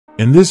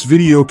In this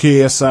video,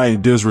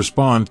 KSI does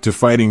respond to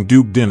fighting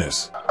Duke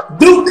Dennis.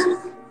 Duke!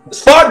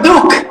 Smart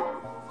Duke!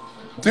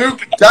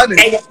 Duke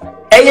Dennis.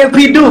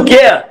 AMP Duke,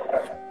 yeah.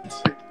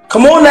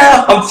 Come on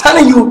now, I'm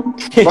telling you.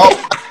 Well,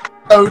 I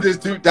don't know who this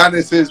Duke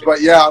Dennis is, but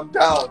yeah, I'm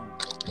down.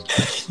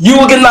 You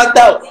will get knocked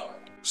out.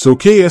 So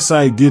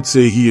KSI did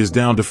say he is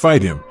down to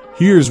fight him.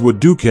 Here's what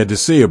Duke had to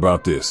say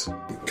about this.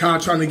 Kind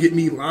of trying to get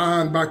me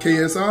lined by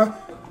KSI.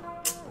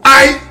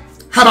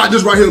 How about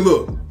this right here?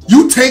 Look,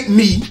 you take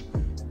me,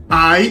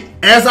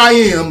 as I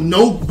am,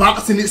 no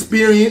boxing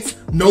experience,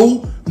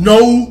 no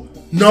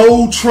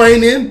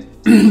training,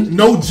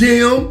 no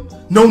gym,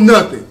 no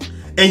nothing.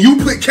 And you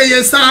put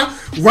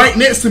KSI right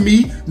next to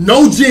me,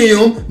 no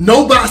gym,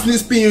 no boxing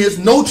experience,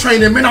 no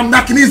training. Man, I'm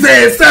knocking his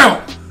ass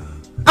out.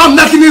 I'm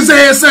knocking his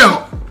ass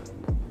out.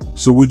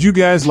 So would you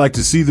guys like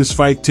to see this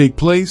fight take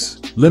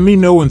place? Let me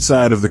know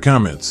inside of the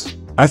comments.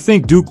 I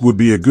think Duke would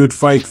be a good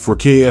fight for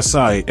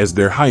KSI as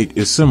their height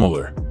is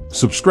similar.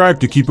 Subscribe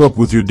to keep up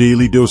with your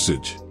daily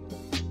dosage.